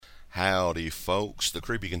Howdy, folks. The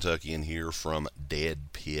Creepy Kentuckian here from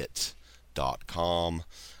DEADPIT.com.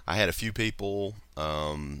 I had a few people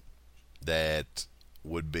that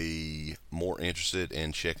would be more interested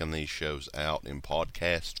in checking these shows out in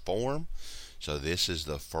podcast form. So this is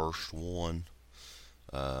the first one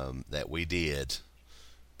that we did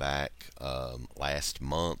back last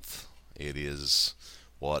month. It is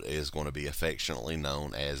what is going to be affectionately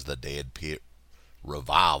known as the DEADPIT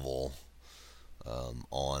Revival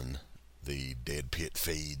on the Dead Pit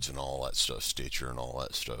feeds and all that stuff, Stitcher and all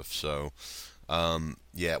that stuff. So,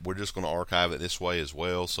 we're just going to archive it this way as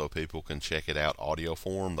well so people can check it out audio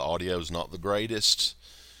form. The audio is not the greatest,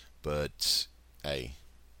 but hey,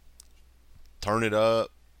 turn it up,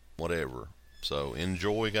 whatever. So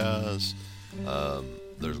enjoy, guys.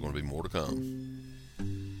 There's going to be more to come.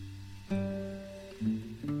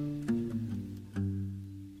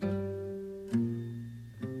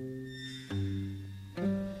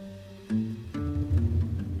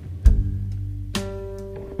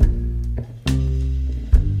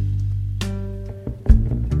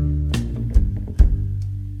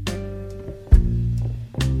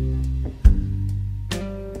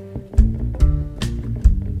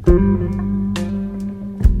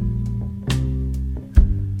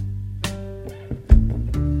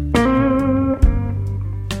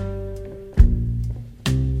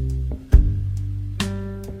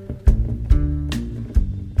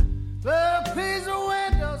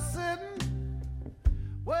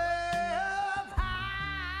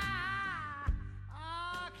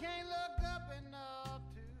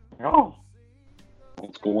 Oh,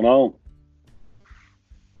 What's going on?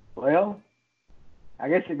 well, I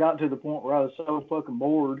guess it got to the point where I was so fucking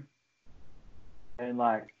bored and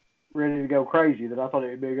like ready to go crazy that I thought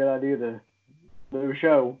it would be a good idea to do a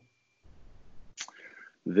show.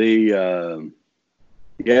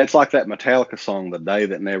 It's like that Metallica song, "The Day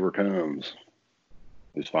That Never Comes,"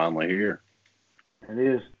 is finally here. It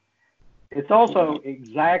is. It's also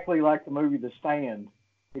exactly like the movie The Stand,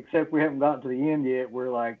 except we haven't gotten to the end yet where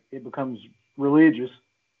like it becomes religious,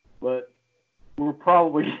 but we'll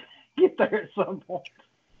probably get there at some point.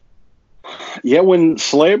 Yeah, when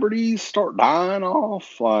celebrities start dying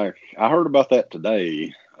off, like I heard about that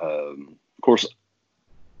today. Of course,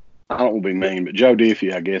 I don't want to be mean, but Joe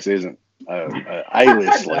Diffie, I guess, isn't a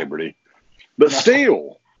A-list celebrity, but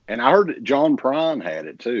still. And I heard that John Prine had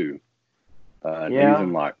it too. He's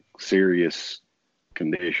in like serious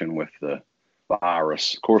condition with the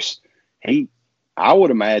virus. Of course, I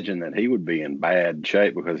would imagine that he would be in bad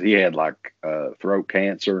shape because he had like throat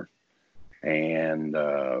cancer, and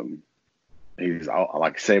he's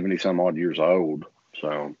like 70 some odd years old.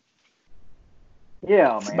 So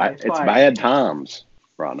yeah, it's man, it's bad times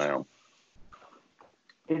right now.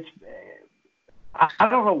 It's I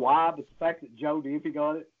don't know why, but the fact that Joe Diffie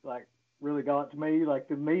got it like really got to me. Like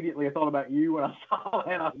immediately, I thought about you when I saw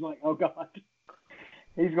that. I was like, oh god,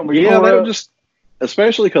 he's gonna be that'll just.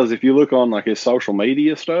 Especially because if you look on like his social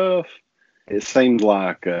media stuff, it seems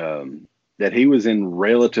like that he was in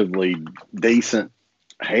relatively decent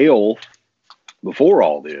health before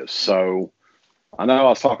all this. So I know I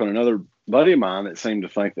was talking to another buddy of mine that seemed to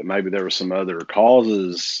think that maybe there were some other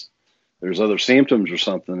causes. There's other symptoms or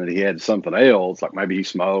something, that he had something else, like maybe he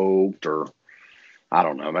smoked or I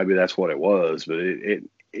don't know. Maybe that's what it was. But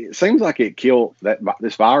it seems like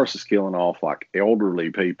this virus is killing off like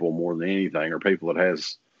elderly people more than anything, or people that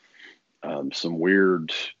has some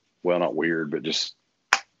weird, well, not weird, but just,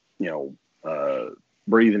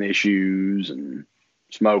 breathing issues and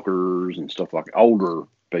smokers and stuff like older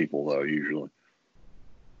people though, usually.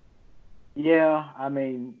 Yeah, I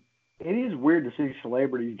mean, it is weird to see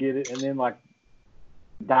celebrities get it and then like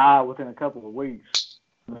die within a couple of weeks.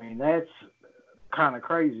 I mean, that's kind of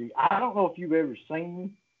crazy. I don't know if you've ever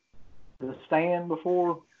seen The Stand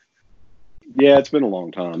before. Yeah, it's been a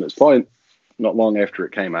long time. It's probably not long after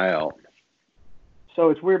it came out. So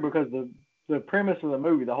it's weird because the premise of the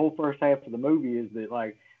movie, the whole first half of the movie, is that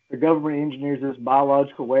like the government engineers this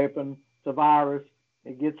biological weapon. It's a virus.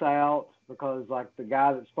 It gets out because like the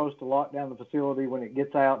guy that's supposed to lock down the facility when it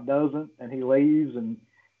gets out doesn't, and he leaves and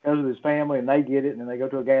goes with his family, and they get it, and then they go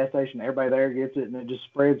to a gas station. Everybody there gets it, and it just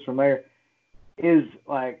spreads from there. Is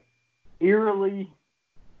like eerily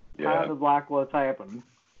kind of like what's happened.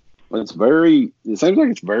 It seems like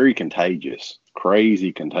it's very contagious,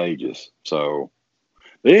 crazy contagious. So,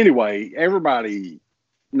 but anyway, everybody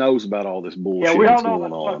knows about all this bullshit we all that's know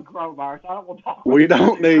going about on. coronavirus. I don't want to talk We about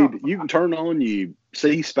don't need, you can turn on you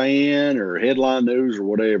C-SPAN or Headline News or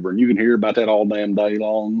whatever, and you can hear about that all damn day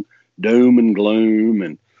long, doom and gloom.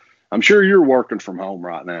 And I'm sure you're working from home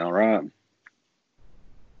right now, right?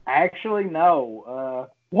 Actually, no.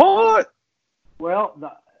 What? Well,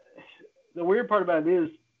 the weird part about it is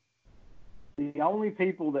the only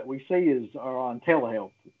people that we see are on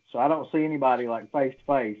telehealth. So I don't see anybody like face to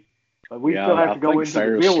face. But we still have to go into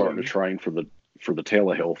Sarah's the building. Starting to train for the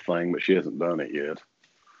telehealth thing, but she hasn't done it yet.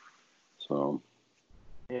 So.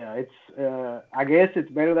 Yeah, it's. I guess it's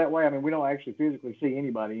better that way. I mean, we don't actually physically see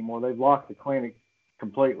anybody anymore. They've locked the clinic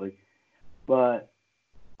completely. But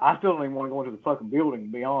I still don't even want to go into the fucking building, to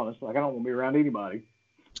be honest. Like, I don't want to be around anybody.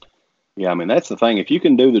 Yeah, I mean, that's the thing. If you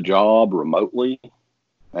can do the job remotely,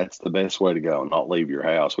 that's the best way to go, not leave your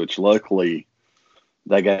house, which luckily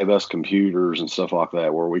they gave us computers and stuff like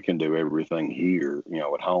that where we can do everything here,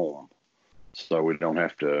 at home. So we don't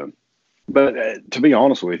have to. But to be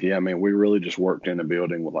honest with you, I mean, we really just worked in a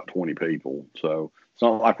building with like 20 people. So it's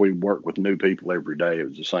not like we work with new people every day. It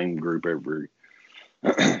was the same group every,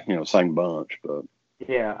 same bunch. But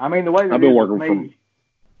yeah, I mean, the way that I've been working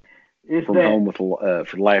from home for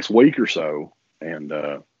the last week or so, and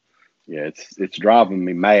it's driving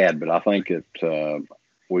me mad. But I think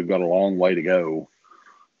we've got a long way to go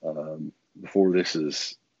before this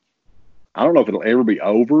is. I don't know if it'll ever be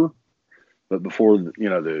over, but before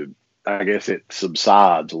I guess it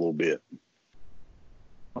subsides a little bit.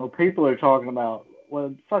 Well, people are talking about,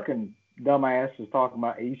 fucking dumbass is talking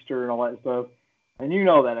about Easter and all that stuff, and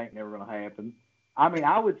that ain't never going to happen. I mean,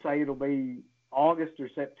 I would say it'll be August or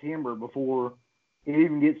September before it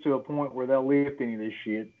even gets to a point where they'll lift any of this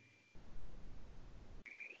shit.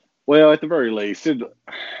 Well, at the very least,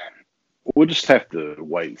 we'll just have to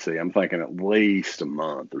wait and see. I'm thinking at least a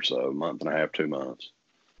month or so, a month and a half, 2 months.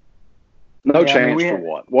 No chance for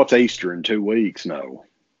what? What's Easter in 2 weeks? No.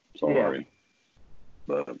 Sorry.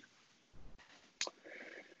 Yeah. But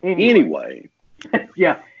anyway.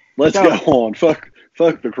 Yeah. Let's go on. Fuck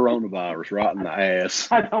the coronavirus right in the ass.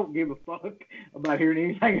 I don't give a fuck about hearing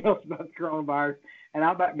anything else about the coronavirus, and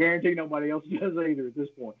I about guarantee nobody else does either at this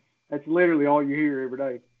point. That's literally all you hear every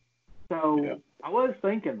day. So yeah. I was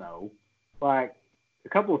thinking, though, like, a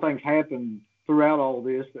couple of things happened throughout all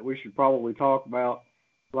this that we should probably talk about.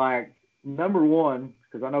 Like, number one,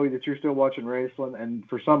 because I know that you're still watching wrestling, and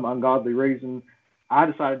for some ungodly reason, I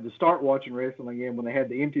decided to start watching wrestling again when they had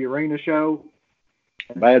the Empty Arena show.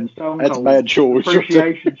 That's a bad choice.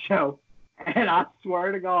 Appreciation show. And I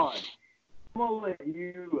swear to God, I'm going to let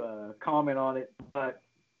you comment on it, but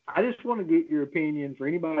I just want to get your opinion for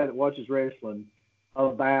anybody that watches wrestling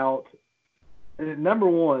about, number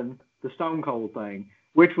one, the Stone Cold thing,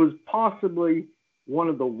 which was possibly one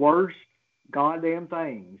of the worst goddamn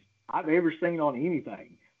things I've ever seen on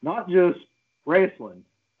anything. Not just wrestling,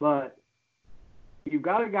 but you've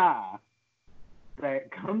got a guy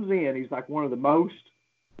that comes in, he's like one of the most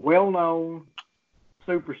well-known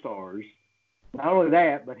superstars. Not only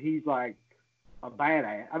that, but he's like a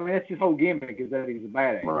badass. I mean, that's his whole gimmick, is that he's a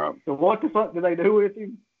badass. Right. So what the fuck do they do with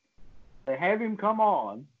him? They have him come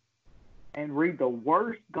on and read the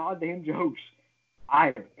worst goddamn jokes I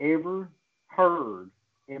have ever heard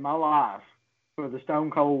in my life for the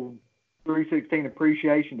Stone Cold 316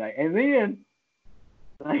 Appreciation Day. And then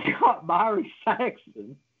they got Byron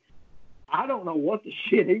Saxton. I don't know what the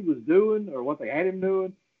shit he was doing or what they had him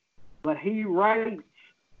doing, but he rates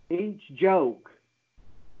each joke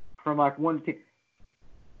from like 1 to 10.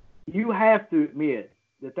 You have to admit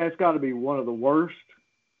that that's got to be one of the worst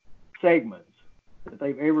segments that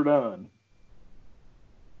they've ever done.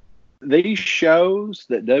 These shows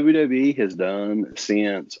that WWE has done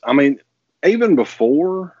since, I mean, even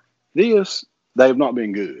before this, they have not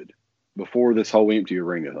been good. Before this whole Empty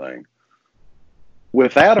Arena thing.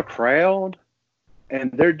 Without a crowd,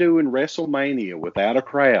 and they're doing WrestleMania without a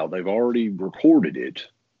crowd. They've already reported it.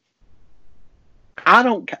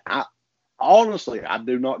 Honestly, I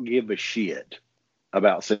do not give a shit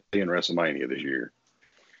about seeing WrestleMania this year.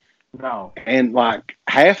 No. And like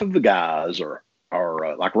half of the guys are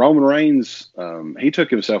like Roman Reigns. He took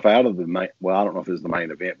himself out of the I don't know if it was the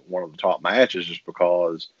main event, but one of the top matches just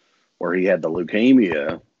because where he had the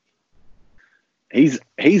leukemia.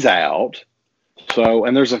 He's out. So,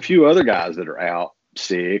 and there's a few other guys that are out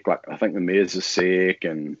sick. Like I think the Miz is sick,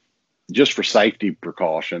 and just for safety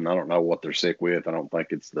precaution, I don't know what they're sick with. I don't think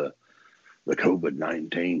it's the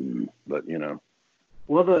COVID-19, but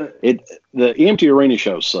Well, the Empty Arena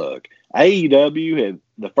shows suck. AEW had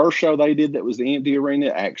the first show they did that was the Empty Arena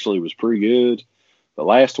actually was pretty good. The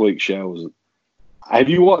last week's show was. Have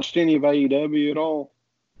you watched any of AEW at all?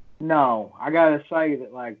 No, I gotta say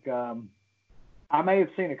that like I may have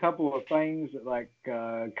seen a couple of things that like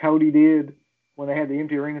Cody did when they had the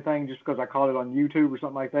Empty Arena thing, just because I caught it on YouTube or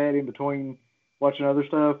something like that in between watching other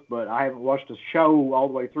stuff. But I haven't watched a show all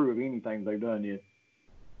the way through of anything they've done yet.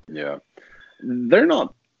 Yeah, they're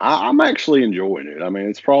not I'm actually enjoying it. I mean,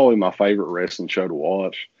 it's probably my favorite wrestling show to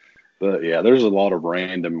watch. But yeah, there's a lot of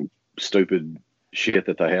random stupid shit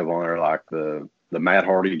that they have on there, like the Matt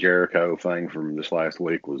Hardy Jericho thing from this last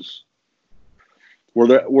week was were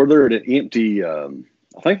there at an empty I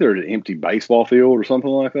think they're at an empty baseball field or something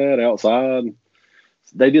like that outside.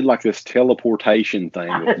 They did like this teleportation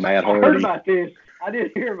thing with Matt Hardy. I heard about this. I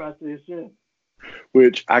did hear about this, yeah.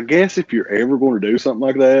 Which I guess if you're ever going to do something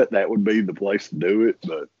like that, that would be the place to do it.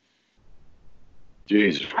 But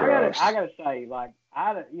Jesus Christ, I gotta say, like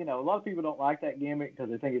a lot of people don't like that gimmick because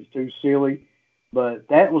they think it's too silly. But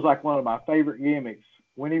that was like one of my favorite gimmicks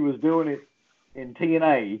when he was doing it in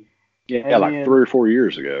TNA. Yeah, like 3 or 4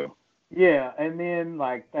 years ago. Yeah, and then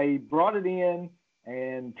like they brought it in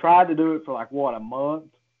and tried to do it for like a month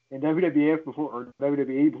in WWF before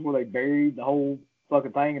they buried the whole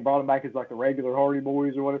fucking thing and brought him back as like the regular Hardy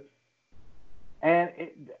Boys or whatever. And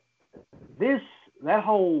that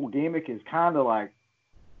whole gimmick is kind of like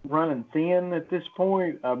running thin at this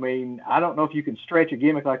point. I mean, I don't know if you can stretch a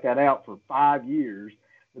gimmick like that out for 5 years.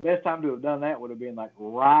 The best time to have done that would have been like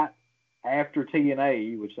right after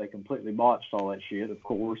TNA, which they completely botched all that shit, of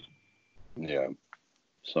course. Yeah.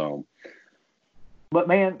 So. But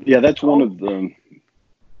man. Yeah, that's one of them.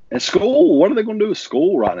 And school, what are they going to do with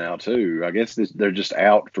school right now, too? I guess they're just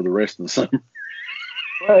out for the rest of the summer.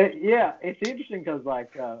 Well, yeah, it's interesting because,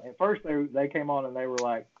 like, at first they came on and they were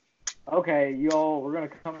like, okay, y'all, we're going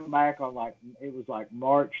to come back on, like, it was like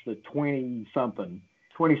March the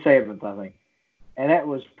 27th, I think. And that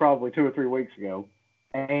was probably 2 or 3 weeks ago.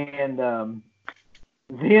 And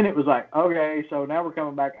then it was like, okay, so now we're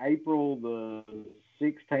coming back April the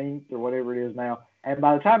 16th or whatever it is now. And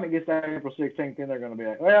by the time it gets to April 16th, then they're going to be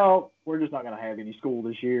like, well, we're just not going to have any school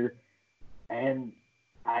this year. And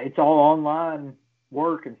it's all online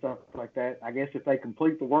work and stuff like that. I guess if they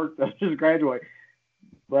complete the work, they'll just graduate.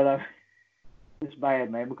 But it's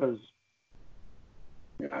bad, man, because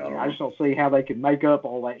I just don't see how they can make up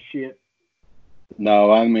all that shit.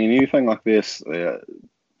 No, I mean, anything like this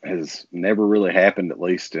has never really happened, at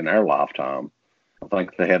least in our lifetime. I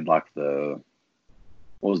think they had like the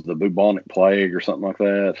bubonic plague or something like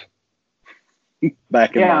that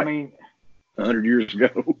back in 100 years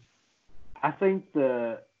ago. I think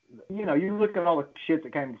you look at all the shit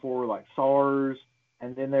that came before, like SARS,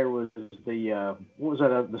 and then there was the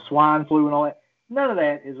swine flu and all that. None of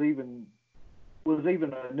that was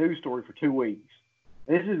even a news story for 2 weeks.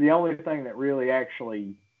 This is the only thing that really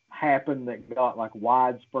actually happened that got like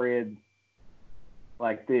widespread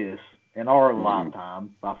like this in our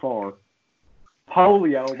lifetime by far.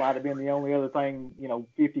 Polio might have been the only other thing,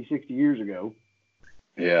 50, 60 years ago.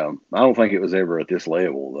 Yeah, I don't think it was ever at this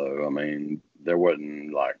level, though. I mean, there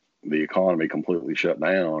wasn't like the economy completely shut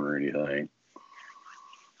down or anything.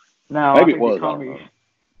 No, maybe it was. I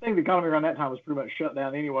think the economy around that time was pretty much shut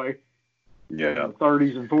down anyway. Yeah, in the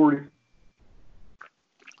 30s and 40s.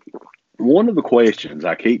 One of the questions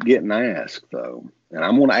I keep getting asked, though, and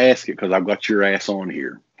I'm going to ask it because I've got your ass on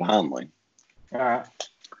here, finally. All right.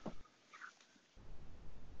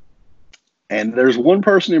 And there's one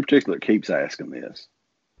person in particular that keeps asking this.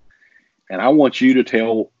 And I want you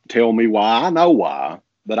to tell me why. I know why,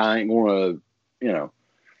 but I ain't going to,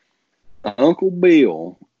 Uncle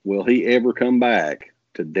Bill, will he ever come back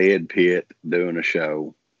to Dead Pit doing a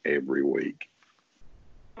show every week?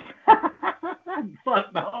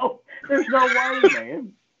 Fuck no. There's no way,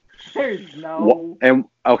 man. There's no. And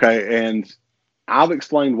I've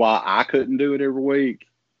explained why I couldn't do it every week.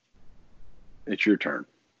 It's your turn.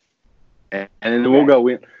 And then we'll go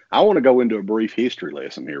in. I want to go into a brief history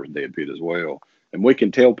lesson here with Dead Pit as well. And we can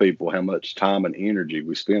tell people how much time and energy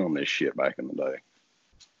we spent on this shit back in the day.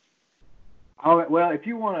 Oh, well, if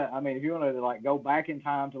you want to like go back in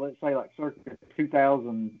time to, let's say, like circa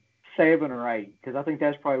 2007 or 8, because I think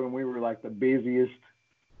that's probably when we were like the busiest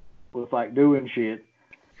with like doing shit.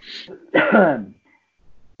 The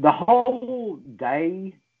whole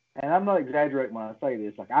day, and I'm not exaggerating when I say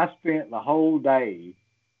this, like I spent the whole day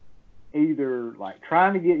either like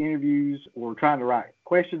trying to get interviews or trying to write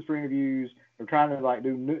questions for interviews or trying to like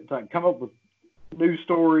come up with news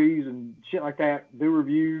stories and shit like that, do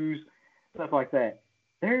reviews, stuff like that.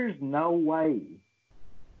 There's no way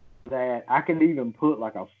that I can even put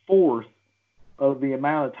like a fourth of the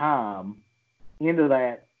amount of time into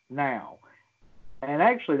that now. And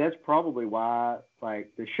actually that's probably why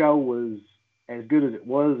like the show was as good as it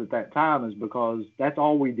was at that time, is because that's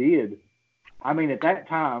all we did. I mean, at that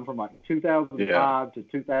time, from like 2005 to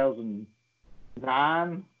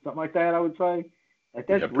 2009, something like that, I would say. Like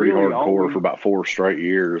that's pretty really hardcore for about 4 straight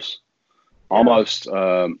years. Yeah. Almost.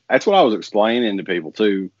 That's what I was explaining to people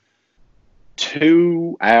too.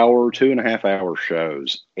 2 hour, 2.5 hour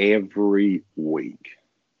shows every week.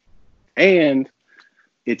 And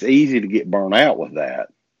it's easy to get burnt out with that.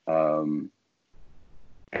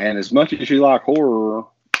 And as much as you like horror,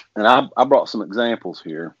 and I brought some examples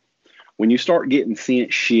here, when you start getting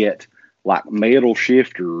sent shit like Metal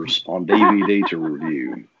Shifters on DVD to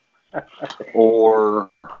review,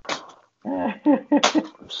 or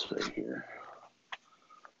let's see here,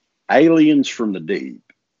 Aliens from the Deep.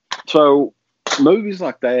 So movies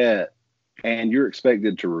like that, and you're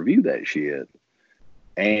expected to review that shit.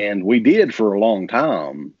 And we did for a long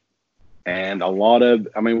time. And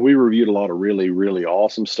we reviewed a lot of really, really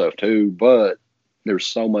awesome stuff too, but there's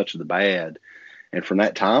so much of the bad. And from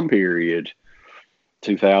that time period,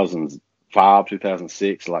 2005,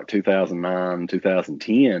 2006, like 2009,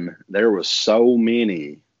 2010, there was so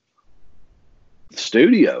many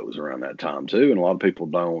studios around that time too. And a lot of people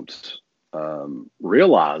don't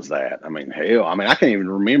realize that. I mean, hell, I can't even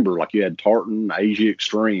remember, like you had Tartan, Asia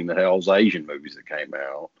Extreme, that had all those Asian movies that came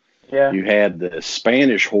out. Yeah. You had the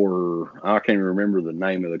Spanish horror. I can't even remember the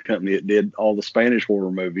name of the company that did all the Spanish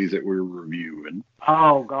horror movies that we were reviewing.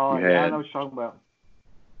 Oh, God. I know what you're talking about.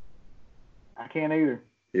 I can't either.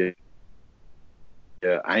 Yeah.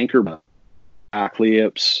 Anchor by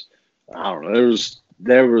Eclipse. I don't know.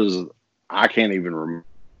 There was, I can't even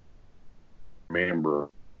remember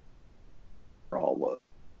all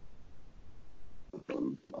of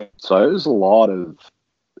them. So it was a lot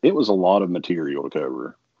of material to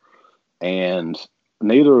cover. And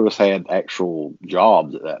neither of us had actual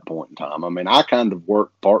jobs at that point in time. I kind of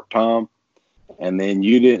worked part-time, and then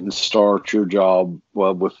you didn't start your job,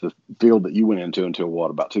 with the field that you went into until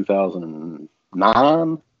what, about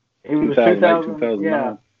 2009? It was 2009.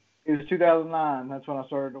 Yeah, it was 2009. That's when I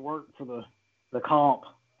started to work for the comp.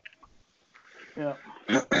 Yeah.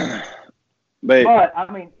 But to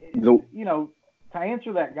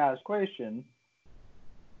answer that guy's question,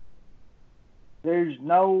 I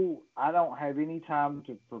don't have any time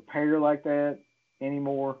to prepare like that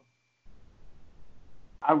anymore.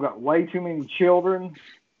 I've got way too many children.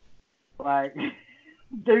 Like,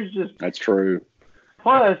 there's just... That's true.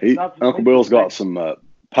 Plus, Uncle Bill's got some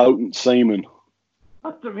potent semen.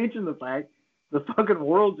 Not to mention the fact the fucking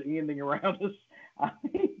world's ending around us. I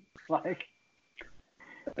mean, like...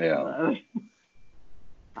 Yeah.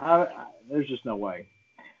 There's just no way.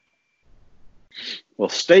 Well,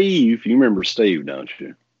 Steve, you remember Steve, don't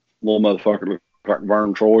you? Little motherfucker looked like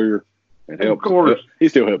Vern Troyer. Of course. He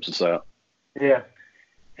still helps us out. Yeah.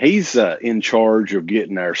 He's in charge of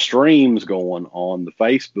getting our streams going on the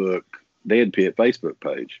Facebook, DEADPIT Facebook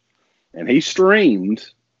page. And he streamed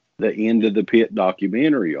the End of the Pit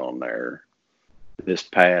documentary on there this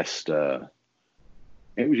past,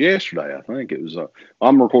 it was yesterday, I think. It was,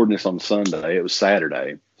 I'm recording this on Sunday. It was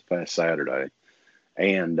Saturday. It's past Saturday.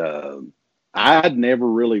 And I'd never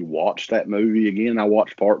really watched that movie again. I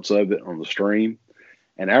watched parts of it on the stream.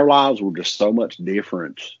 And our lives were just so much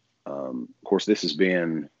different. Of course, this has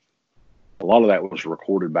been, a lot of that was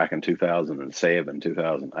recorded back in 2007,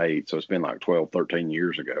 2008. So it's been like 12, 13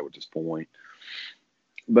 years ago at this point.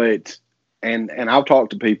 But, and I've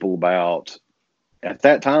talked to people about, at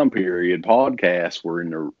that time period, podcasts were in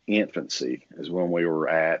their infancy, is when we were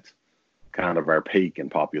at kind of our peak in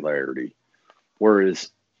popularity.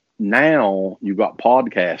 Whereas now you've got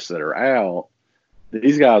podcasts that are out.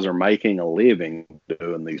 These guys are making a living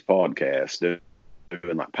doing these podcasts, doing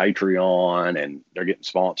like Patreon, and they're getting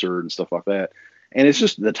sponsored and stuff like that. And it's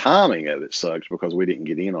just the timing of it sucks because we didn't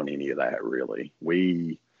get in on any of that really.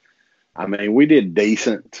 We did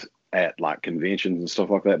decent at like conventions and stuff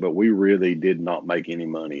like that, but we really did not make any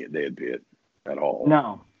money at DEADPIT at all.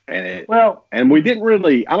 No. And we didn't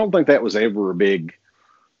really, I don't think that was ever a big,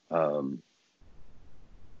 of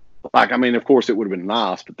course it would have been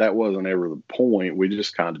nice, but that wasn't ever the point. We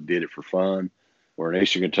just kind of did it for fun. We're in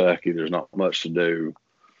Eastern Kentucky. There's not much to do.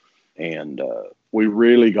 And we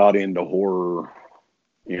really got into horror,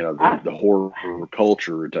 the horror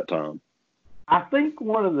culture at that time. I think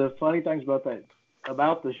one of the funny things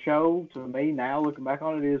about the show, to me now, looking back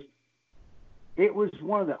on it, is it was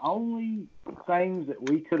one of the only things that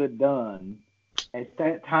we could have done at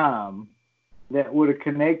that time that would have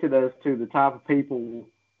connected us to the type of people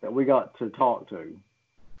that we got to talk to.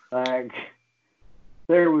 Like,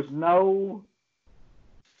 there was no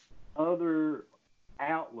other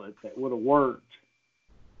outlet that would have worked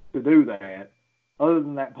to do that other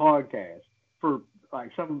than that podcast for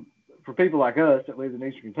people like us that lived in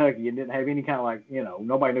Eastern Kentucky and didn't have any kind of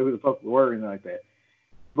nobody knew who the fuck we were or anything like that.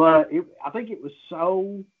 But I think it was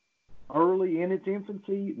so early in its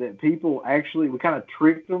infancy that people we kind of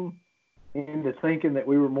tricked them into thinking that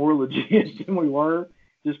we were more legit than we were,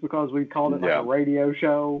 just because we called it like a radio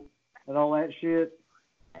show and all that shit.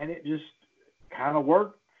 And it just kind of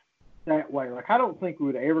worked that way. Like, I don't think we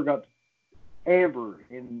would ever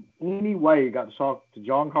in any way got to talk to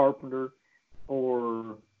John Carpenter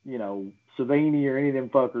or, Savini or any of them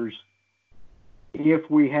fuckers if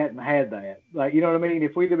we hadn't had that. Like, you know what I mean?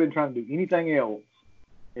 If we'd have been trying to do anything else,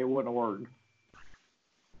 it wouldn't have worked.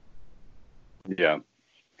 Yeah.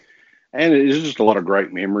 And it's just a lot of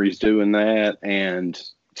great memories doing that. And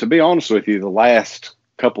to be honest with you, the last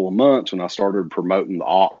couple of months when I started promoting the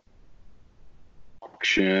auction,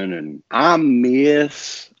 and I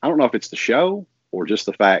don't know if it's the show or just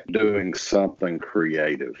the fact doing something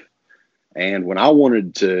creative. And when I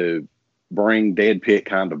wanted to bring Dead Pit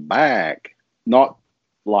kind of back, not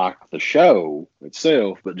like the show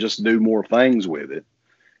itself, but just do more things with it,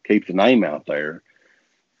 keep the name out there.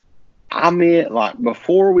 Like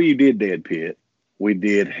before we did Dead Pit, we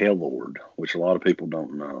did Hell Lord, which a lot of people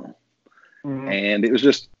don't know. Mm-hmm. And it was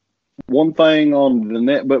just one thing on the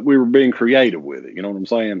net, but we were being creative with it. You know what I'm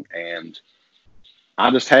saying? And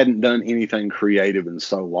I just hadn't done anything creative in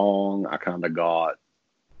so long. I kind of got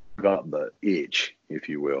the itch, if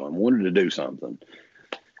you will, and wanted to do something.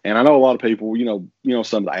 And I know a lot of people,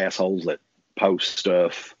 some of the assholes that post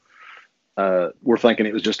stuff, were thinking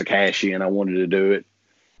it was just a cash in. I wanted to do it.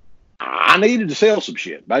 I needed to sell some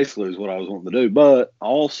shit, basically, is what I was wanting to do. But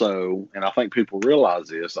also, and I think people realize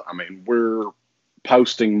this, we're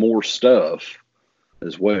posting more stuff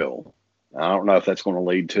as well. I don't know if that's going to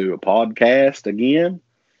lead to a podcast again,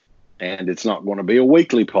 and it's not going to be a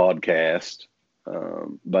weekly podcast,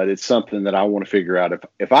 but it's something that I want to figure out.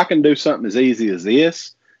 If I can do something as easy as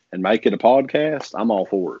this and make it a podcast, I'm all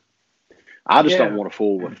for it. I just don't want to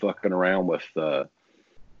fool with fucking around with,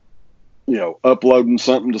 uploading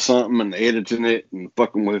something to something and editing it and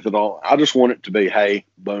fucking with it all. I just want it to be, hey,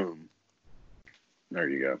 boom. There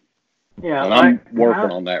you go. Yeah. And I'm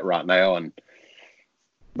working on that right now.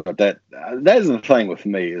 But that's the thing with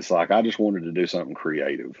me. It's like, I just wanted to do something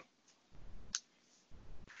creative.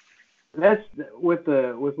 That's with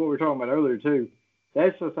what we were talking about earlier too.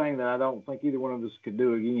 That's the thing that I don't think either one of us could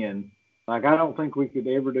do again. Like, I don't think we could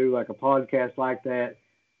ever do like a podcast like that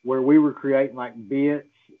where we were creating like bits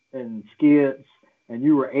and skits and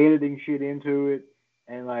you were editing shit into it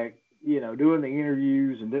and doing the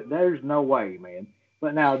interviews, and there's no way, man.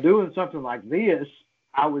 But now doing something like this,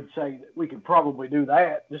 I would say that we could probably do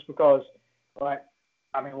that, just because, what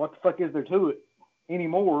the fuck is there to it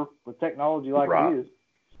anymore with technology like it is?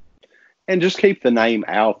 And just keep the name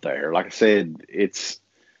out there. Like I said, it's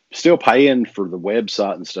still paying for the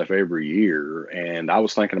website and stuff every year. And I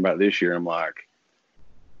was thinking about this year, I'm like,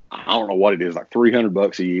 I don't know what it is, like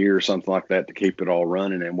 $300 a year or something like that to keep it all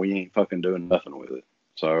running, and we ain't fucking doing nothing with it.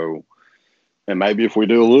 So, and maybe if we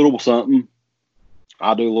do a little something,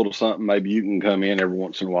 I'll do a little something, maybe you can come in every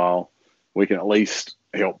once in a while. We can at least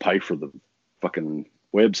help pay for the fucking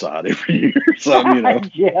website every year or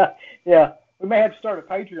something, Yeah. We may have to start a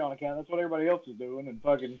Patreon account. That's what everybody else is doing, and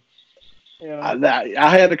fucking, I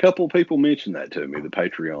had a couple of people mention that to me, the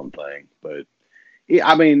Patreon thing. But,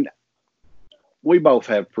 yeah, we both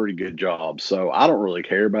have pretty good jobs, so I don't really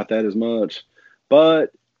care about that as much.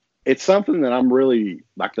 But it's something that I'm really,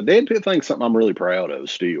 like, the Dead Pit thing's something I'm really proud of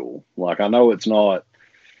still. Like, I know it's not,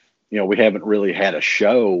 we haven't really had a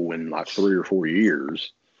show in like 3 or 4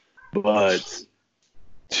 years, but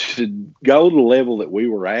to go to the level that we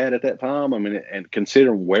were at that time, and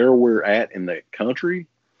considering where we're at in the country,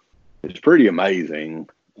 it's pretty amazing.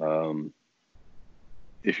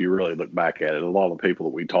 If you really look back at it, a lot of people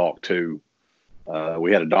that we talked to,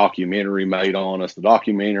 we had a documentary made on us. The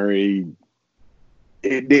documentary,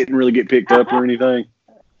 it didn't really get picked up or anything,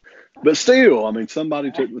 but still, somebody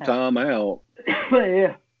took the time out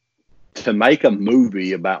to make a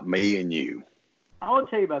movie about me and you. I want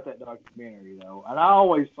to tell you about that documentary, though, and I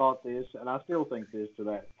always thought this, and I still think this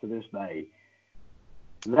to this day.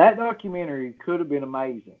 That documentary could have been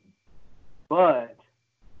amazing, but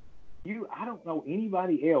I don't know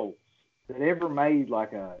anybody else that ever made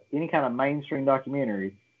like any kind of mainstream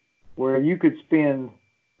documentary where you could spend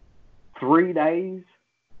 3 days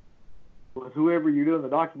with whoever you're doing the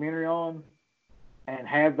documentary on and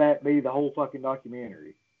have that be the whole fucking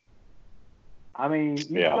documentary.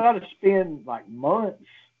 You got to spend like months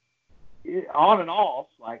on and off.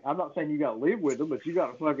 Like, I'm not saying you got to live with them, but you got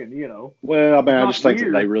to fucking, Well, I just think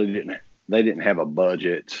that they really didn't have a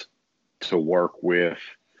budget to work with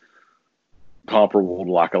comparable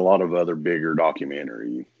to like a lot of other bigger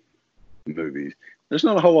documentary movies. There's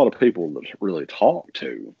not a whole lot of people that really talk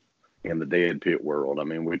to in the Dead Pit world.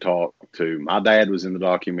 We talked to, my dad was in the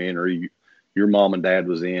documentary. Your mom and dad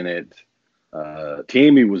was in it.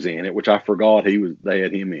 Timmy was in it, which I forgot they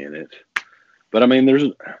had him in it. But I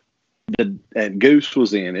mean, and Goose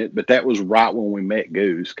was in it, but that was right when we met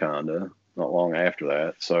Goose, kind of, not long after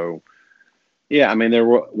that. So, yeah, I mean, there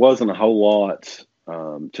wasn't a whole lot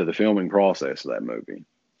to the filming process of that movie.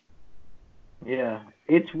 Yeah,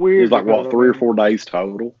 it's weird. It was like, what, 3 or 4 days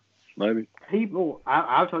total, maybe? People,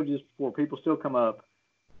 I've told you this before, people still come up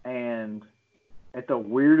and at the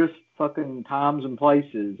weirdest fucking times and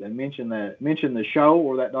places and mention the show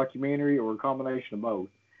or that documentary or a combination of both.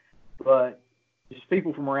 But just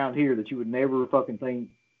people from around here that you would never fucking think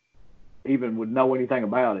even would know anything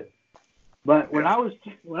about it. But when I was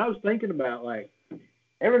thinking about, like,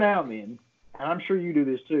 every now and then, and I'm sure you do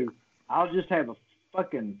this too, I'll just have a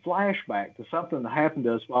fucking flashback to something that happened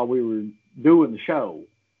to us while we were doing the show.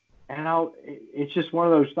 And it's just one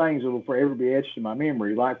of those things that will forever be etched in my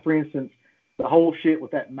memory. Like, for instance, the whole shit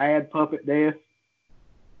with that mad puppet death.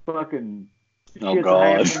 Fucking oh,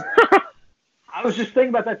 God. I was just thinking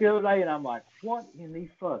about that the other day, and I'm like, what in the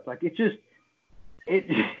fuck? Like, it's just,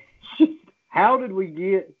 how did we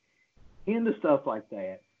get into stuff like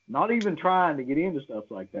that? Not even trying to get into stuff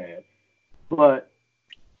like that. But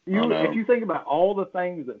if you think about all the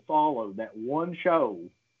things that followed that one show.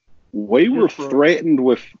 We were threatened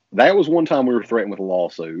with, that was one time we were threatened with a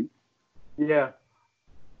lawsuit. Yeah.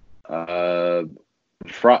 The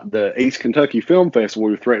East Kentucky Film Festival,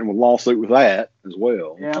 we were threatened with a lawsuit with that as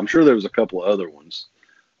well. Yeah. I'm sure there was a couple of other ones.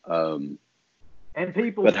 And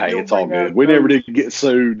people, but hey, it's all good. We never did get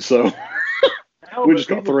sued, so we just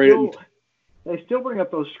got threatened. They still bring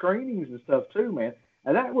up those screenings and stuff too, man.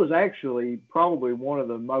 And that was actually probably one of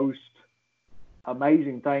the most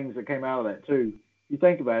amazing things that came out of that too. You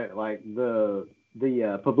think about it, like the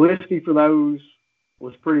publicity for those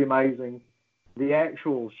was pretty amazing. The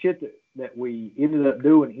actual shit that we ended up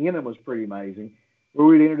doing in them was pretty amazing. Where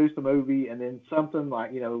we'd introduce the movie, and then something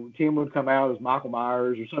like, Tim would come out as Michael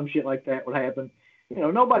Myers or some shit like that would happen.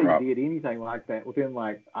 Nobody did anything like that within,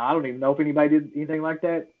 like, I don't even know if anybody did anything like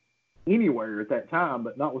that anywhere at that time,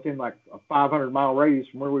 but not within like a 500-mile radius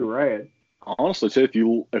from where we were at. Honestly,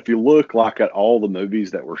 too, if you look like at all the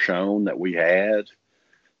movies that were shown that we had,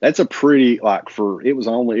 that's a pretty, like, it was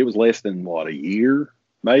less than what, a year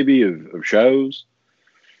maybe of shows.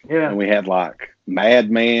 Yeah. And we had like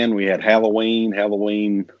Madman, we had Halloween,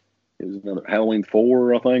 it was another Halloween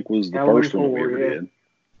 4, I think, was the first one we ever did.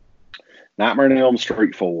 Nightmare on Elm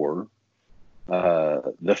Street 4,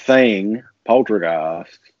 The Thing,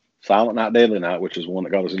 Poltergeist, Silent Night, Deadly Night, which is one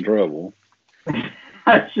that got us in trouble.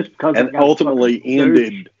 That's just because and ultimately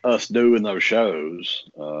ended us doing those shows,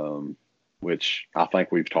 which I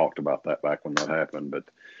think we've talked about that back when that happened. But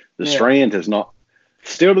The Strand has not,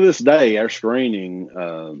 still to this day, our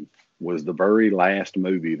screening was the very last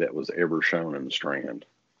movie that was ever shown in The Strand.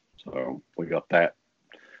 So we got that.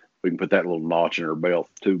 We can put that little notch in our belt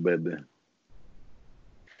too, baby.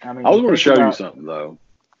 I was going to show you something though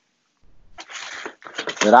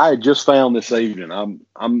that I had just found this evening.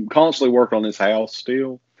 I'm constantly working on this house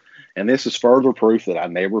still, and this is further proof that I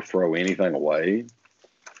never throw anything away.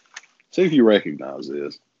 See if you recognize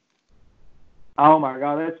this. Oh my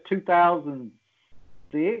God, that's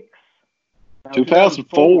 2006?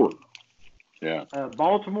 2004. Yeah.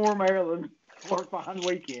 Baltimore, Maryland, Fine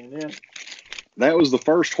Weekend. Yeah. That was the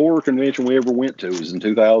first horror convention we ever went to. It was in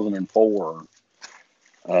 2004.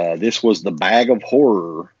 This was the Bag of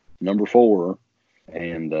Horror, number 4.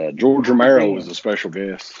 And George Romero was a special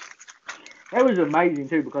guest. That was amazing,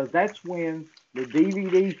 too, because that's when the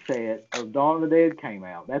DVD set of Dawn of the Dead came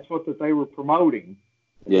out. That's what they were promoting.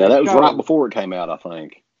 Yeah, that was right before it came out, I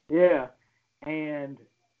think. Yeah. And,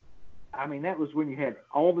 I mean, that was when you had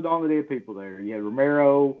all the Dawn of the Dead people there. You had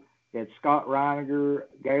Romero, you had Scott Reiniger,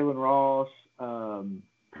 Galen Ross,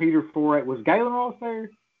 Peter Foray. Was Galen Ross there?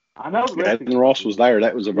 I know. Galen Ross was there.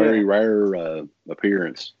 That was a very rare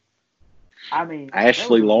appearance. I mean,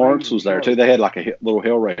 Ashley Lawrence was there too. They had like a little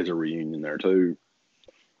Hellraiser reunion there too.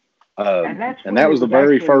 And that was the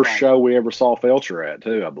very first show we ever saw Felcher at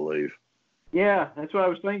too, I believe. Yeah, that's what I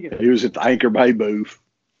was thinking. He was at the Anchor Bay booth.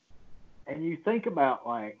 And you think about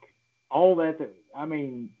like all that I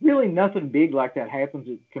mean, really nothing big like that happens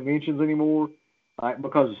at conventions anymore, like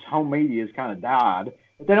because home media has kind of died.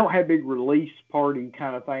 But they don't have big release party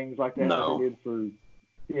kind of things like that like they did for,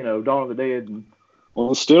 Dawn of the Dead. And,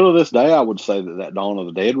 well, still to this day, I would say that Dawn of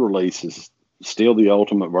the Dead release is still the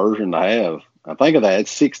ultimate version to have. I think of that.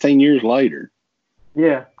 It's 16 years later.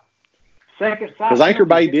 Yeah. Second Sight. Because Anchor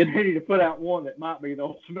Bay did ready to put out one that might be the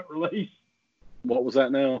ultimate release. What was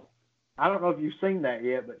that now? I don't know if you've seen that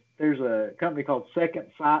yet, but there's a company called Second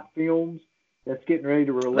Sight Films, that's getting ready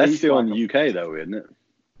to release. That's still in the UK though, isn't it?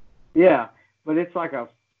 Yeah, but it's like I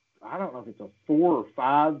don't know if it's a 4 or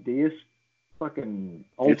 5 disc fucking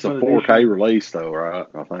Ultimate It's a 4K edition. release though, right?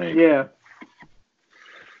 I think. Yeah.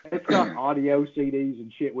 It's got audio CDs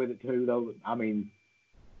and shit with it too, though. I mean,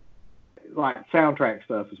 like soundtrack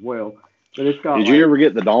stuff as well. But it's got. Did you ever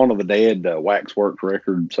get the Dawn of the Dead Waxworks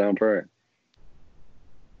record soundtrack?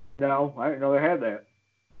 No, I didn't know they had that.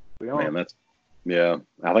 Man, yeah.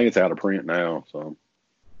 I think it's out of print now. So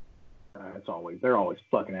they're always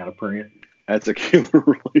fucking out of print. That's a killer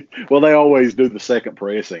release. Well, they always do the second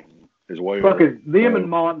pressing as well. Fucking them and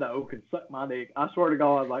Mondo can suck my dick. I swear to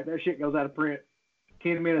God, like that shit goes out of print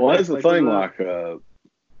 10 minutes. Well, that's the thing. Like,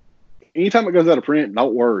 anytime it goes out of print,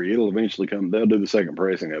 don't worry. It'll eventually come. They'll do the second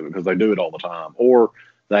pressing of it because they do it all the time. Or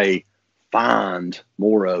they find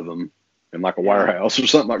more of them in like a warehouse or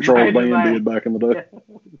something like Charles Band did back in the day.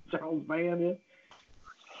 Charles Band, yeah.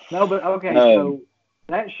 No, but okay, so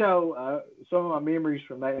that show, some of my memories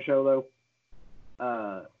from that show,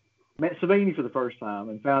 though, met Savini for the first time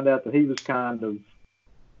and found out that he was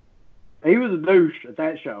he was a douche at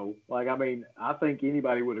that show. Like, I mean, I think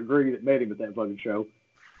anybody would agree that met him at that fucking show.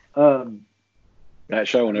 That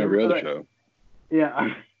show and every other show.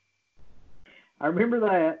 Yeah. I remember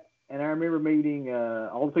that, and I remember meeting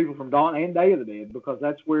all the people from Dawn and Day of the Dead, because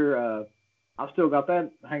that's where I've still got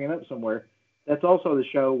that hanging up somewhere. That's also the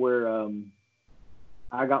show where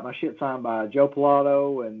I got my shit signed by Joe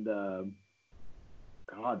Pilato and a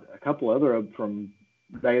couple other from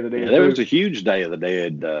Day of the Dead. Yeah, there was a huge Day of the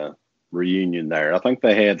Dead reunion there. I think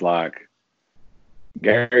they had like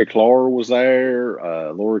Gary Clark was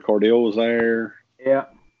there, Laurie Cordell was there. Yeah.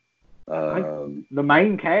 The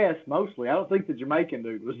main cast mostly. I don't think the Jamaican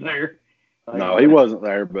dude was there. No, he wasn't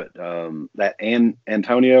there, but that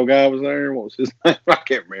Antonio guy was there. What was his name? I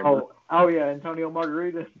can't remember. Oh yeah, Antonio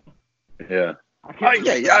Margarita. Yeah.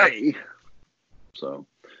 So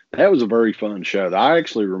that was a very fun show. I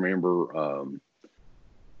actually remember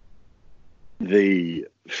the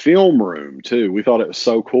film room too. We thought it was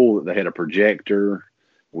so cool that they had a projector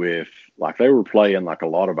with, like, they were playing like a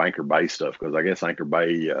lot of Anchor Bay stuff, because I guess Anchor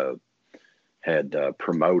Bay had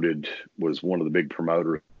was one of the big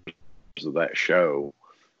promoters of that show.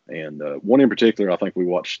 And one in particular, I think we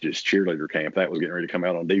watched just Cheerleader Camp. That was getting ready to come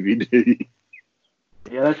out on DVD.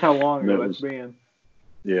 Yeah, that's how long ago it's been.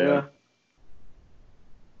 Yeah.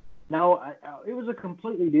 No, it was a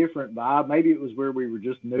completely different vibe. Maybe it was where we were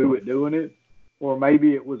just new at doing it, or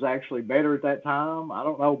maybe it was actually better at that time. I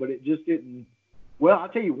don't know, but it just didn't. Well, I'll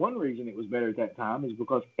tell you one reason it was better at that time is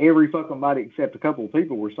because every fucking body except a couple of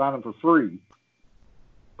people were signing for free.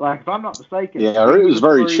 Like, if I'm not mistaken. Yeah, it was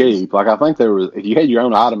very cheap. Like, I think if you had your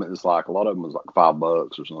own item, it was like, a lot of them was like $5 or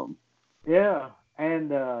something. Yeah. And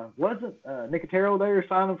wasn't Nicotero there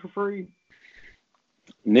signing for free?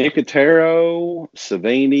 Nicotero,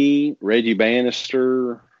 Savini, Reggie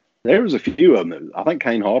Bannister. There was a few of them. I think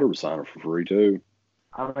Kane Hodder was signing for free too.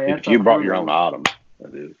 I mean, if you brought your own item,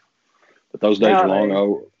 that is. But those days are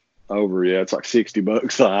long over. Yeah, it's like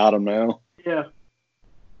 $60 an item now. Yeah.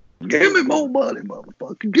 Give me more money,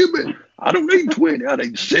 motherfucker. Give me. I don't need 20. I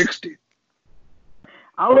need 60.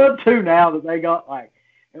 I love too now that they got, like,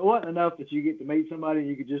 it wasn't enough that you get to meet somebody and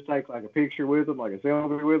you could just take like a picture with them, like a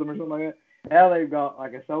selfie with them or something like that. Now they've got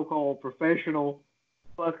like a so-called professional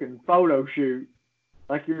fucking photo shoot,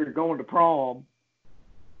 like you're going to prom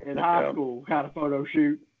in high school kind of photo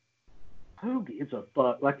shoot. Who gives a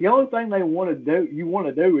fuck? Like, the only thing you want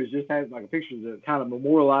to do is just have like a picture that kind of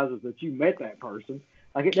memorializes that you met that person.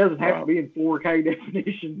 Like, it doesn't have to be in 4K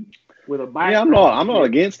definition with a background. Yeah, I'm not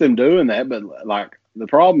against them doing that, but like, the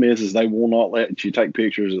problem is they will not let you take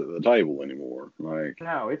pictures at the table anymore. Like,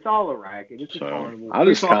 no, it's all a racket. It's a carnival. I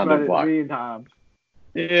just kind of like, a million times.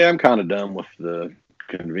 Yeah, I'm kind of done with the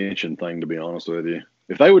convention thing, to be honest with you.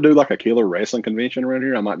 If they would do like a killer wrestling convention around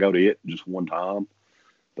here, I might go to it just one time,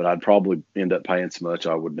 but I'd probably end up paying so much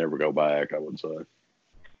I would never go back, I would say.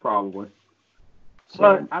 Probably. So,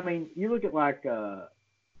 but I mean, you look at like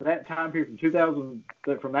that time period from 2000,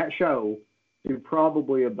 from that show to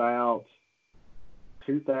probably about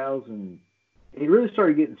 2000, it really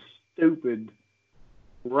started getting stupid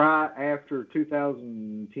right after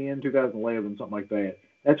 2010, 2011, something like that.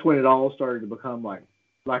 That's when it all started to become like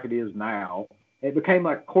it is now. It became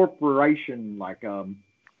like corporation, like,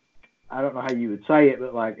 I don't know how you would say it,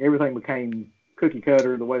 but like everything became cookie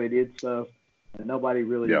cutter the way they did stuff, and nobody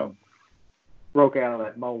really broke out of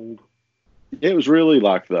that mold. It was really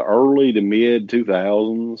like the early to mid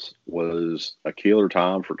 2000s was a killer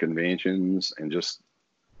time for conventions and just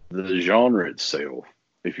the genre itself,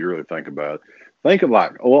 if you really think about it. Think of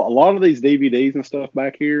like, well, a lot of these DVDs and stuff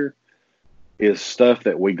back here, is stuff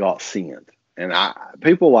that we got sent. And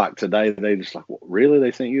people like today, they just like, well, really?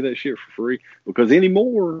 They sent you that shit for free? Because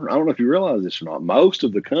anymore, I don't know if you realize this or not, most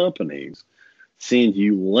of the companies send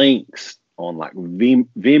you links on like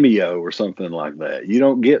Vimeo or something like that. You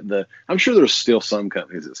don't get I'm sure there's still some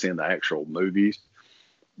companies that send the actual movies,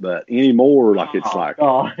 but anymore, like it's like,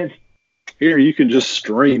 God. Here, you can just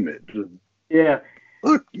stream it. Yeah.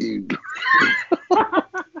 Fuck you.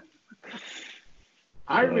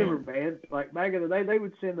 I remember, man, like back in the day, they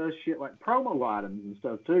would send us shit like promo items and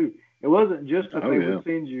stuff too. It wasn't just that they would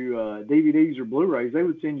send you DVDs or Blu-rays. They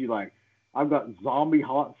would send you like, I've got zombie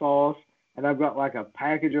hot sauce, and I've got like a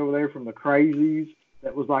package over there from the Crazies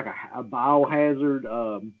that was like a biohazard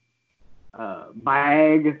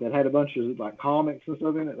bag that had a bunch of like comics and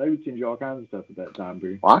stuff in it. They would send you all kinds of stuff at that time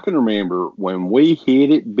period. Well, I can remember when we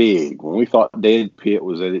hit it big, when we thought Dead Pit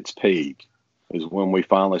was at its peak, is when we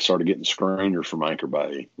finally started getting screeners from Anchor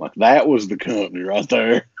Bay. Like, that was the company right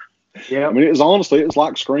there. Yeah. I mean, it was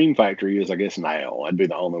like Scream Factory is, I guess, now. That'd be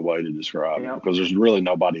the only way to describe it, because there's really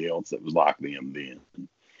nobody else that was like them then.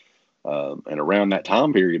 And around that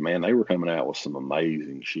time period, man, they were coming out with some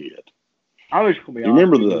amazing shit. I was going to be honest. You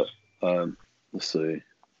remember let's see.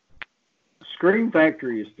 Scream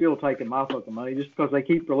Factory is still taking my fucking money just because they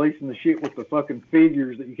keep releasing the shit with the fucking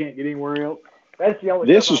figures that you can't get anywhere else. That's the only.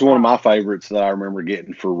 This was one of my favorites that I remember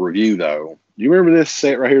getting for review, though. Do you remember this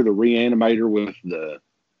set right here, the Reanimator with the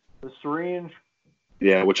syringe?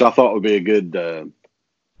 Yeah, which I thought would be a good,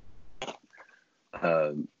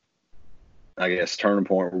 I guess, turning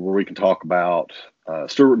point where we can talk about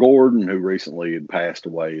Stuart Gordon, who recently had passed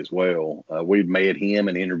away as well. We'd met him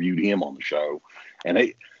and interviewed him on the show, and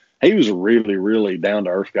he was a really, really down to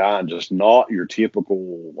earth guy and just not your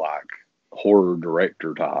typical like horror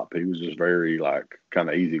director type. He was just very like kind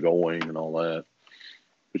of easygoing and all that,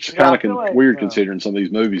 which is kind of weird considering some of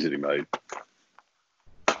these movies that he made.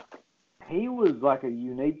 He was like a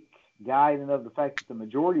unique guy in and of the fact that the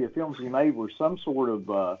majority of films he made were some sort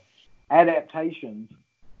of adaptations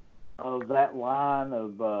of that line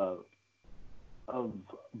of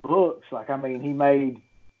books. Like, I mean, he made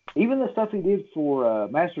even the stuff he did for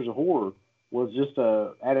Masters of Horror was just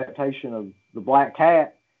a adaptation of The Black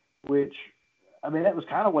Cat, which, I mean, that was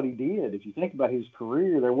kind of what he did. If you think about his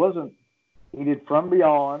career, he did From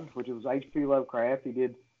Beyond, which was H.P. Lovecraft. He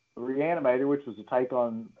did The Reanimator, which was a take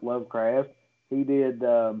on Lovecraft. He did,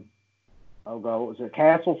 what was it,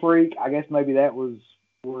 Castle Freak? I guess maybe that was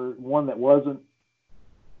one that wasn't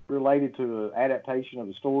related to an adaptation of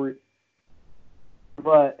a story.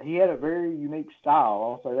 But he had a very unique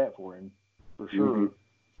style. I'll say that for him, for sure.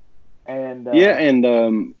 Mm-hmm.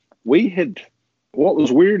 And we had, what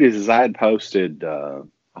was weird is I had posted, I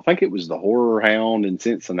think it was the Horror Hound in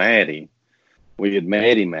Cincinnati. We had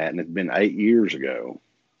met him at, and it's been 8 years ago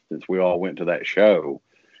since we all went to that show.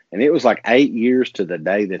 And it was like 8 years to the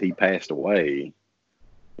day that he passed away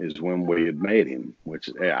is when we had met him, which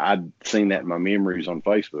I'd seen that in my memories on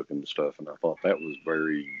Facebook and stuff, and I thought that was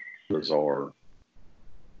very bizarre.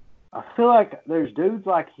 I feel like there's dudes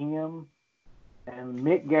like him and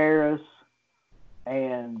Mick Garris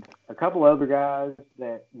and a couple other guys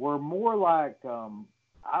that were more like, I don't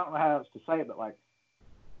know how else to say it, but like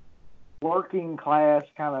working class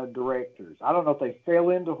kind of directors. I don't know if they fell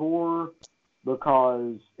into horror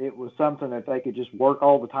because it was something that they could just work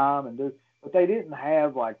all the time and do, but they didn't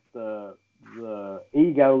have like the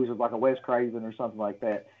egos of like a Wes Craven or something like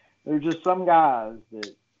that. They're just some guys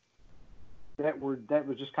that was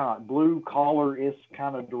just kind of like blue collar-ish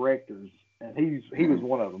kind of directors, and he was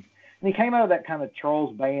one of them. And he came out of that kind of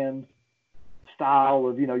Charles Band style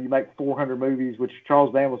of, you make 400 movies, which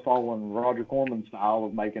Charles Band was following Roger Corman's style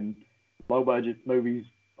of making low-budget movies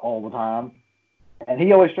all the time. And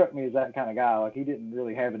he always struck me as that kind of guy. Like, he didn't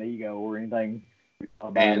really have an ego or anything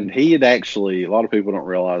about and it. He had actually, a lot of people don't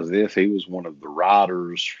realize this, he was one of the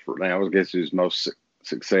writers for, now I guess his most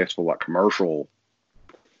successful like commercial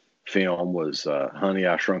film was Honey,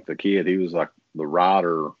 I Shrunk the Kid. He was like the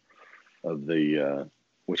writer of the,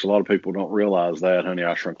 which a lot of people don't realize that, Honey,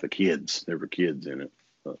 I Shrunk the Kids. There were kids in it.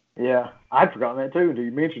 But. Yeah, I'd forgotten that too until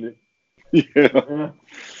you mentioned it. Yeah.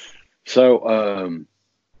 So,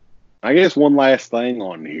 I guess one last thing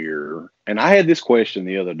on here, and I had this question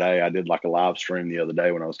the other day. I did like a live stream the other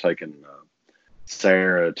day when I was taking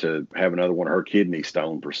Sarah to have another one of her kidney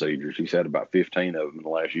stone procedures. She's had about 15 of them in the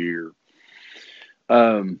last year.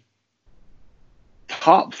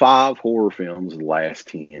 Top 5 horror films in the last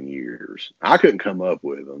 10 years. I couldn't come up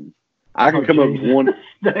with them. I could come up with one.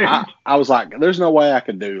 I was like, there's no way I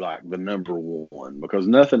could do like the number one because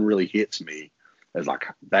nothing really hits me as like,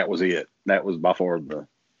 that was it. That was by far the.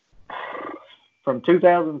 from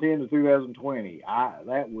 2010 to 2020,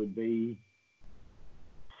 that would be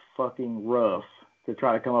fucking rough to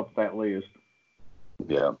try to come up with that list.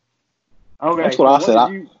 Yeah. Okay. That's what I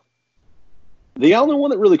said. The only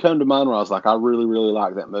one that really came to mind where I was like, I really, really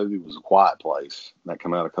like that movie was A Quiet Place. That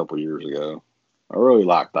came out a couple of years ago. I really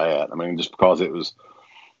liked that. I mean, just because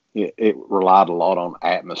it relied a lot on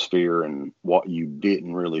atmosphere and what you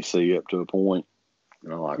didn't really see up to a point.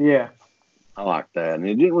 And I like that.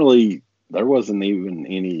 And there wasn't even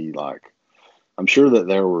any, like, I'm sure that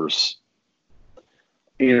there was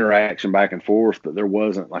interaction back and forth, but there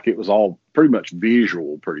wasn't, like, it was all pretty much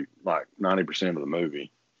visual, like 90% of the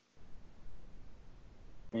movie.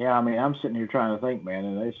 Yeah, I mean, I'm sitting here trying to think, man,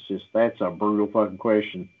 and that's a brutal fucking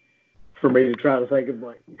question for me to try to think of,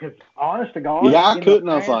 like, because honest to God. Yeah, I couldn't.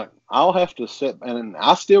 I was like, I'll have to sit, and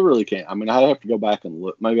I still really can't. I mean, I'd have to go back and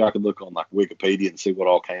look. Maybe I could look on, like, Wikipedia and see what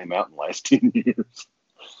all came out in the last 10 years.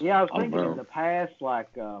 Yeah, I was thinking in the past,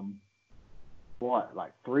 like,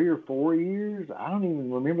 like 3 or 4 years? I don't even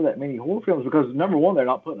remember that many horror films because, number one, they're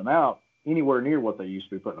not putting them out anywhere near what they used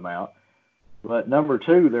to be putting them out. But number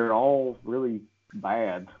two, they're all really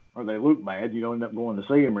bad, or they look bad. You don't end up going to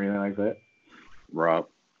see them or anything like that. Right.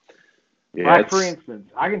 Yeah, like, for instance,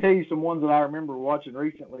 I can tell you some ones that I remember watching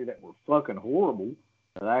recently that were fucking horrible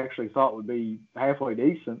that I actually thought would be halfway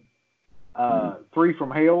decent. 3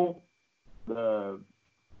 from Hell, the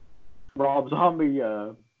Rob Zombie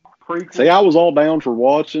prequel. See, I was all down for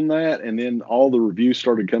watching that, and then all the reviews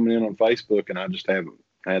started coming in on Facebook, and I just haven't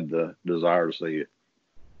had the desire to see it.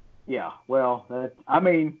 Yeah, well, I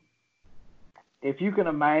mean, if you can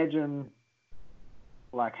imagine,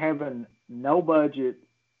 like, having no budget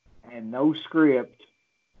and no script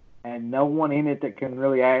and no one in it that can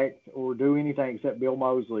really act or do anything except Bill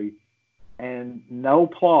Moseley and no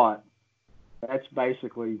plot, that's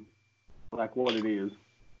basically, like, what it is.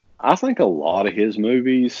 I think a lot of his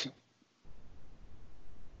movies,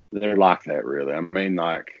 they're like that, really. I mean,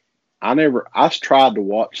 like, I tried to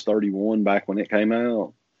watch 31 back when it came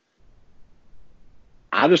out.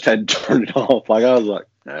 I just had to turn it off. Like, I was like,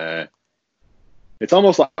 nah. It's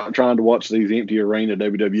almost like I'm trying to watch these empty arena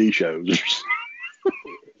WWE shows.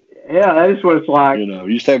 Yeah, that is what it's like. You know,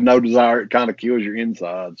 you just have no desire. It kind of kills your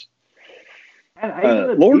insides.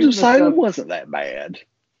 And Lords of Salem wasn't that bad.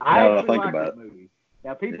 I think about it. Movie.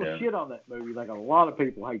 Now, people shit on that movie. Like, a lot of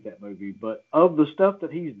people hate that movie. But of the stuff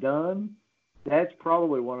that he's done, that's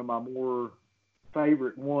probably one of my more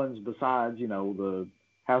favorite ones besides, you know, the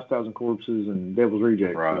House of Thousand Corpses and Devil's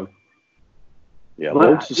Rejects. Right. So. Yeah,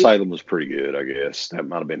 Lords of Salem was pretty good, I guess. That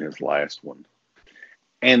might have been his last one.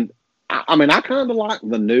 And, I mean, I kind of like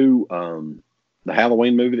the new, the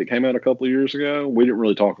Halloween movie that came out a couple of years ago. We didn't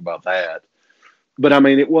really talk about that. But, I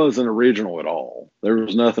mean, it wasn't original at all. There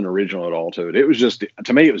was nothing original at all to it. It was just,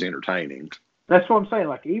 to me, it was entertaining. That's what I'm saying.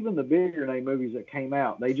 Like, even the bigger name movies that came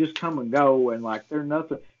out, they just come and go, and, like, they're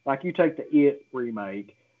nothing. Like, you take the It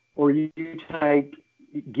remake, or you take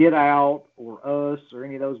Get Out, or Us, or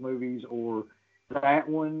any of those movies, or that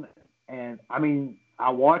one, and, I mean, I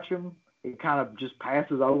watch them, it kind of just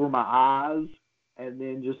passes over my eyes, and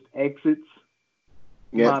then just exits.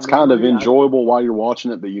 Yeah, it's kind of enjoyable while you're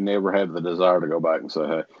watching it, but you never have the desire to go back and say,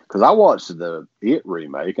 hey. Because I watched the It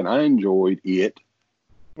remake, and I enjoyed it.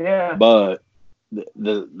 Yeah. But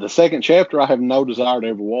the second chapter, I have no desire to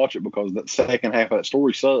ever watch it because that second half of that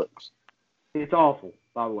story sucks. It's awful,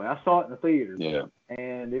 by the way. I saw it in the theater. Yeah.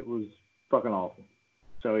 And it was fucking awful.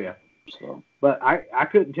 So, yeah. So. But I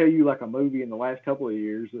couldn't tell you, like, a movie in the last couple of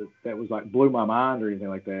years that was, like, blew my mind or anything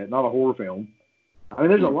like that. Not a horror film. I mean,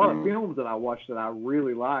 there's a lot of films that I watched that I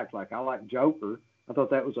really liked. Like, I like Joker. I thought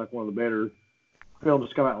that was, like, one of the better films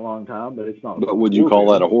that's come out in a long time, but it's not. But would you call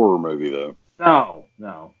that a horror movie, though? No.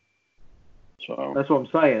 So that's what I'm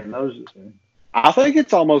saying. I think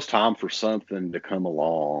it's almost time for something to come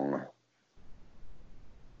along.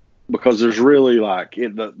 Because there's really, like,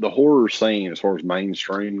 the horror scene, as far as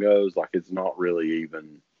mainstream goes, like, it's not really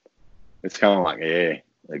even, it's kind of like,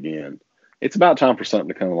 again. It's about time for something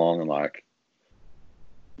to come along and, like,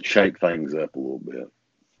 shake things up a little bit.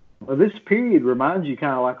 Well, this period reminds you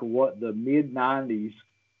kind of like what the mid-'90s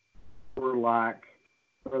were like,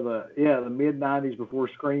 or the mid-'90s before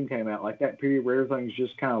Scream came out, like that period where everything's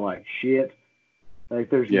just kind of like shit. Like,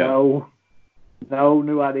 there's no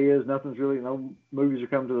new ideas, no movies are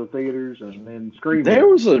coming to the theaters, and then Scream. There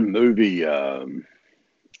was a movie, I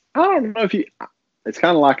don't know if it's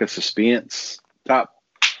kind of like a suspense type,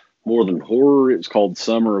 more than horror. It's called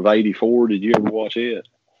Summer of '84. Did you ever watch it?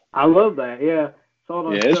 I love that, yeah.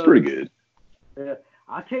 Yeah, it's pretty good. Yeah.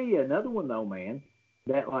 I'll tell you another one, though, man,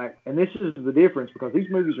 that like, and this is the difference because these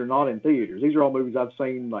movies are not in theaters. These are all movies I've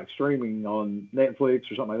seen like streaming on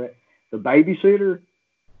Netflix or something like that. The Babysitter.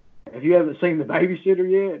 If you haven't seen The Babysitter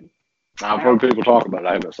yet, I've heard people talk about it.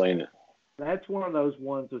 I haven't seen it. That's one of those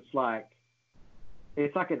ones that's like,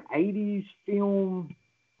 it's like an 80s film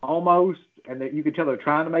almost, and that you can tell they're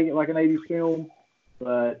trying to make it like an 80s film,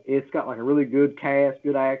 but it's got like a really good cast,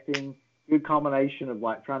 good acting, good combination of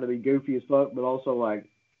like trying to be goofy as fuck, but also like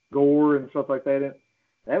gore and stuff like that.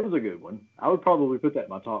 That was a good one. I would probably put that in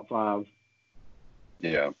my top 5.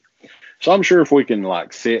 Yeah. So I'm sure if we can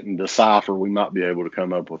like sit and decipher, we might be able to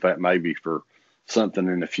come up with that maybe for something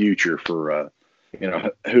in the future for,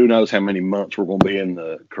 who knows how many months we're going to be in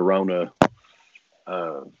the Corona,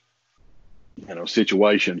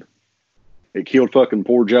 situation. It killed fucking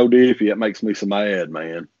poor Joe Diffie. That makes me so mad,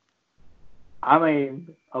 man. I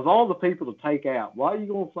mean, of all the people to take out, why are you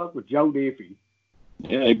going to fuck with Joe Diffie?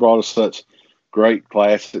 Yeah, he brought us such great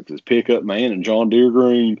classics as Pickup Man and John Deere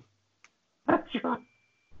Green. That's right.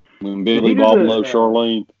 And Billy Bob Loves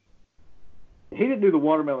Charlene. He didn't do the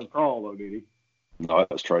Watermelon Crawl, though, did he? No,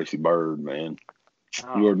 that was Tracy Bird, man.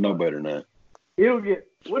 Oh, You ought to know better than that. Wouldn't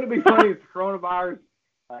it be funny if the coronavirus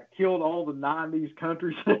killed all the 90s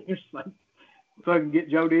country singers? Like, so I can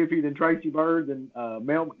get Joe Diffie, then Tracy Bird, then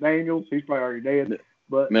Mel McDaniels. He's probably already dead.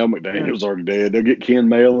 But Mel McDaniels already dead. They'll get Ken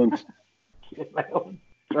Mellons. Ken Mellons,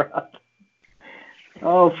 right.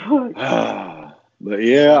 Oh, fuck. But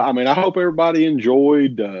yeah, I mean, I hope everybody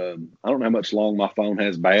enjoyed. I don't know how much long my phone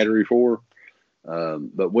has battery for,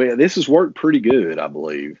 but this has worked pretty good, I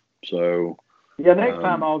believe. So yeah, next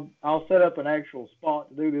time I'll set up an actual spot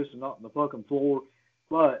to do this and not on the fucking floor.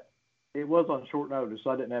 But it was on short notice,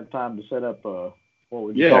 so I didn't have time to set up what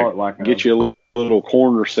would you call it? Like get you a little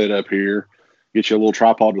corner set up here. Get you a little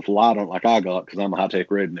tripod with a light on it, like I got, because I'm a high tech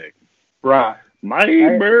redneck. Right.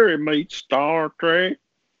 Mayberry meets Star Trek.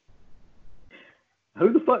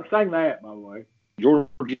 Who the fuck sang that, by the way?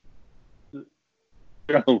 George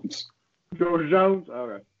Jones. George Jones?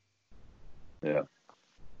 Okay. Yeah.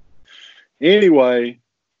 Anyway,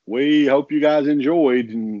 we hope you guys enjoyed,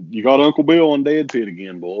 and you got Uncle Bill on Dead Pit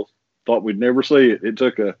again, boys. Thought we'd never see it. It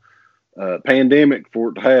took a pandemic for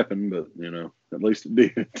it to happen, but, at least it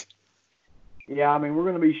did. Yeah, I mean, we're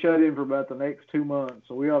going to be shut in for about the next 2 months,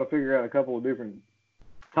 so we ought to figure out a couple of different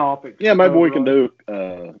topics. Yeah, maybe we can do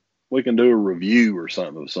a review or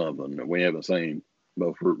something of something that we haven't seen,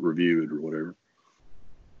 both reviewed or whatever.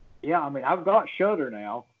 Yeah, I mean, I've got Shudder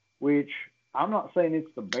now, which I'm not saying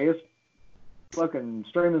it's the best fucking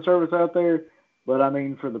streaming service out there, but I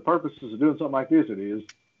mean, for the purposes of doing something like this, it is.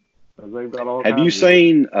 They've got all. Have you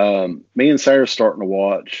seen? Me and Sarah's starting to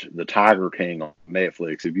watch The Tiger King on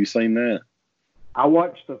Netflix. Have you seen that? I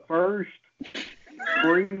watched the first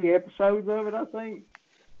 3 episodes of it, I think.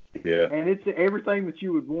 Yeah. And it's everything that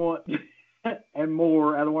you would want and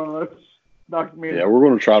more out of one of those documentaries. Yeah, we're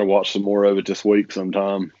going to try to watch some more of it this week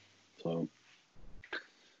sometime. So,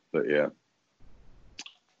 but yeah.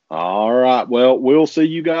 All right. Well, we'll see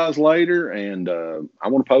you guys later. And I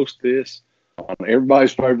want to post this on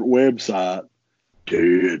everybody's favorite website,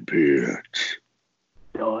 DEADPIT.